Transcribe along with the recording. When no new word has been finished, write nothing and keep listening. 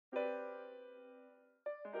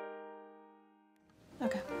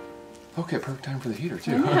Okay, perfect time for the heater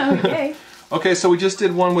too. Okay. Okay, so we just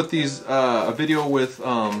did one with these, a video with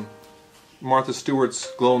Martha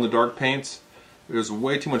Stewart's glow-in-the-dark paints. There's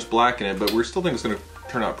way too much black in it, but we still think it's going to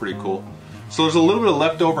turn out pretty cool. So there's a little bit of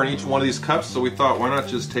leftover in each one of these cups, so we thought, why not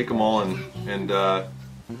just take them all and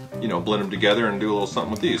you know, blend them together and do a little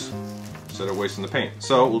something with these instead of wasting the paint.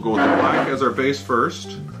 So we'll go with the black as our base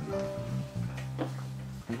first.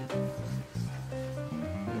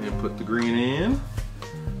 And put the green in.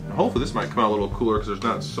 And hopefully this might come out a little cooler because there's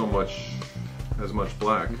not as much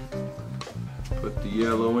black. Put the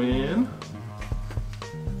yellow in.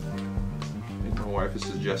 My wife is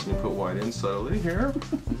suggesting put white in subtly here.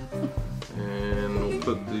 And we'll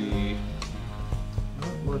put the,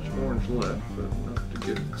 not much orange left, but enough to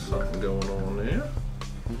get something going on there.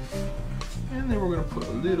 And then we're going to put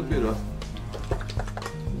a little bit of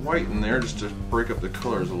white in there just to break up the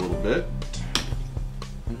colors a little bit.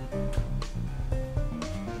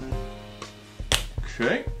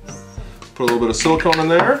 Okay. Put a little bit of silicone in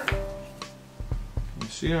there. You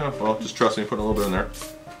see how, well, just trust me, put a little bit in there.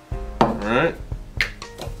 Alright.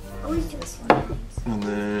 Always do this one. And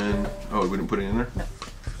then, oh, we didn't put it in there? No.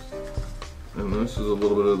 And this is a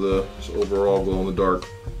little bit of the just overall glow in the dark,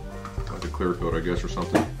 like a clear coat, I guess, or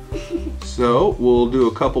something. So we'll do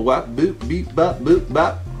a couple whap, boop, beep, bop, boop,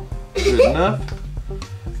 bop. Good enough.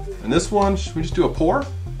 And this one, should we just do a pour?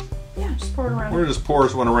 Yeah, just pour it around. We're gonna just pour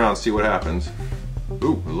this one around and see what happens.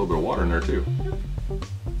 Ooh, a little bit of water in there too.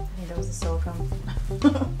 I think that was the silicone.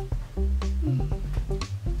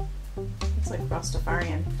 It's like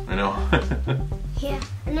Rastafarian. I know. Yeah,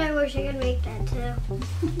 and I wish I could make that too.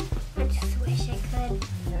 I just wish I could.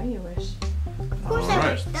 I know you wish. Of course All I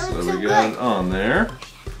right, wish. That so looks we so got good. it on there.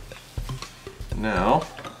 Now,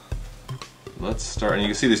 let's start. And you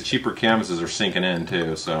can see these cheaper canvases are sinking in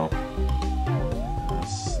too, so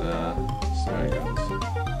let's see how it goes.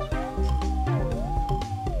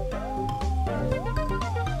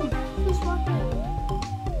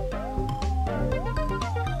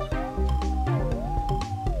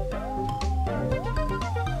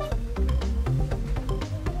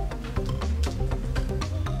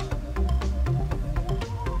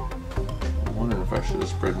 I should have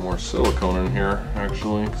spread more silicone in here,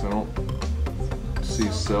 actually, because I don't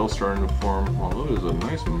see cells starting to form. Although it is a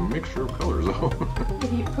nice mixture of colors, though.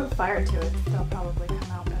 If you put fire to it, they'll probably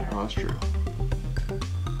come out better. Oh, that's true.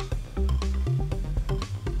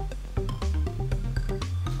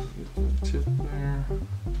 Get the tip there.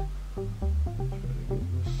 Try to get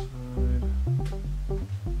this side.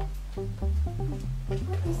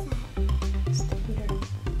 What is that? It's the heater.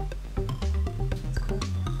 It's cool.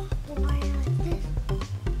 Why like this?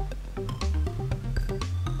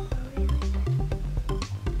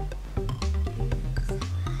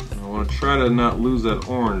 I want to try to not lose that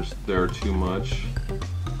orange there too much.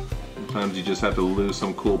 Sometimes you just have to lose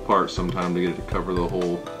some cool parts sometime to get it to cover the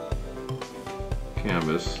whole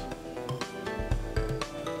canvas.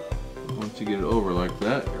 Once you get it over like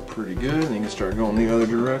that, you're pretty good, and you can start going the other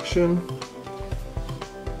direction.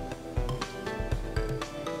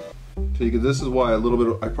 So you can, this is why a little bit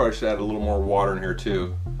of, I probably should add a little more water in here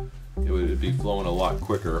too. It'd be flowing a lot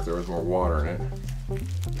quicker if there was more water in it.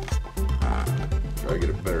 Try to get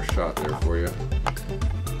a better shot there for you.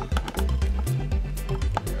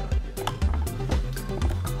 Yeah.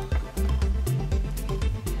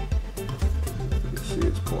 You can see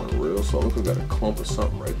it's pouring real, so look, we've got a clump of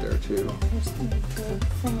something right there too. There's the big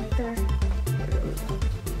thing right there. I got it.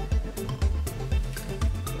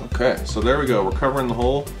 Okay, so there we go. We're covering the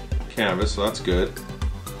whole canvas, so that's good.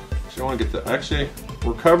 Actually, I want to get the, actually,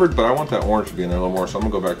 we're covered, but I want that orange to be in there a little more, so I'm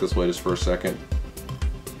going to go back this way just for a second.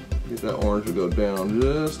 Get that orange to go down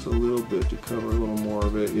just a little bit to cover a little more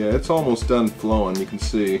of it. Yeah, it's almost done flowing. You can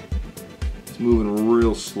see it's moving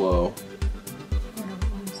real slow.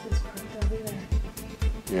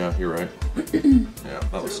 Yeah, you're right. Yeah,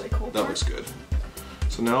 that looks, really cool that looks good.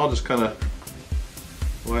 So now I'll just kind of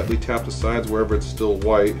lightly tap the sides wherever it's still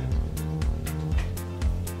white.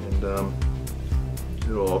 And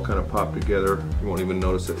it'll all kind of pop together. You won't even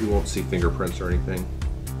notice it. You won't see fingerprints or anything.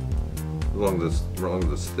 As long as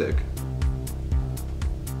it's thick.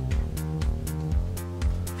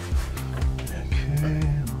 Okay,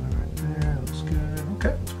 right there, looks good.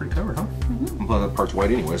 Okay, it's pretty covered, huh? I'm glad that part's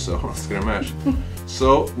white anyway, so it's gonna match.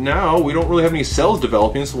 So now we don't really have any cells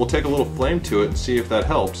developing, so we'll take a little flame to it and see if that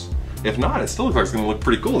helps. If not, it still looks like it's gonna look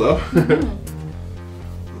pretty cool though.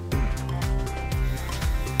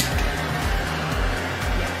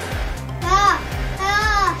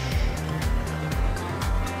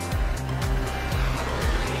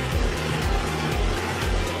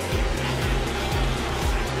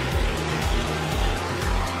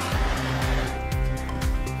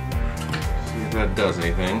 does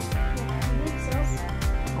anything.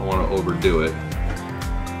 I don't want to overdo it.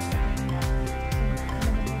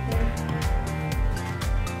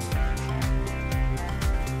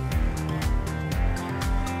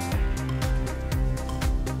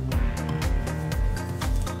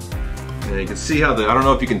 And you can see how I don't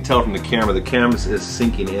know if you can tell from the camera is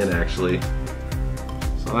sinking in actually.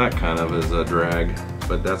 So that kind of is a drag,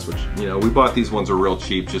 but that's what, we bought these ones are real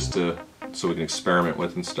cheap just so we can experiment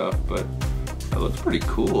with and stuff, but that looks pretty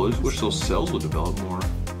cool. I just wish those cells would develop more.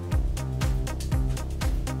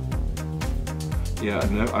 Yeah,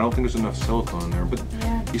 I don't think there's enough silicone in there, but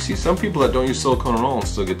yeah. You see some people that don't use silicone at all and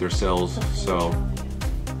still get their cells, so.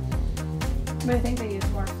 But I think they use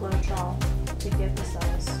more Floetrol to get the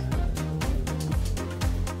cells.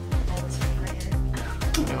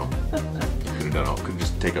 No. Could have done all. Could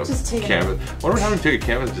just take out canvas. Why don't we take a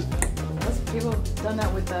canvas just? People have done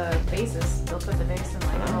that with the bases. They'll put the base and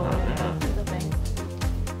like roll it into the thing.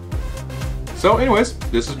 So, anyways,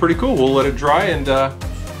 this is pretty cool. We'll let it dry and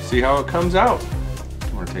see how it comes out.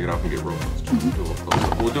 I'm gonna take it off and get real close. Do a little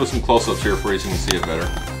close-up. We'll do some close-ups here for you so you can see it better.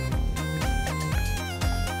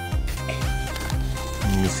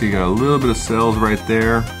 And you can see you got a little bit of cells right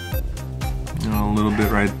there. A little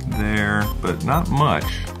bit right there, but not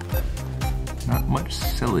much. Not much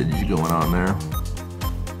cellage going on there.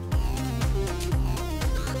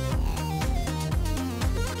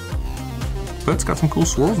 But it's got some cool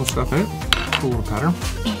swirls and stuff in it. Cool little pattern.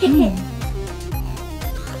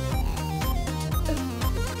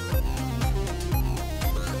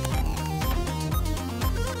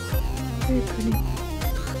 Very pretty.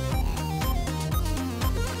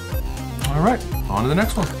 All right, on to the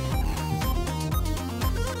next one.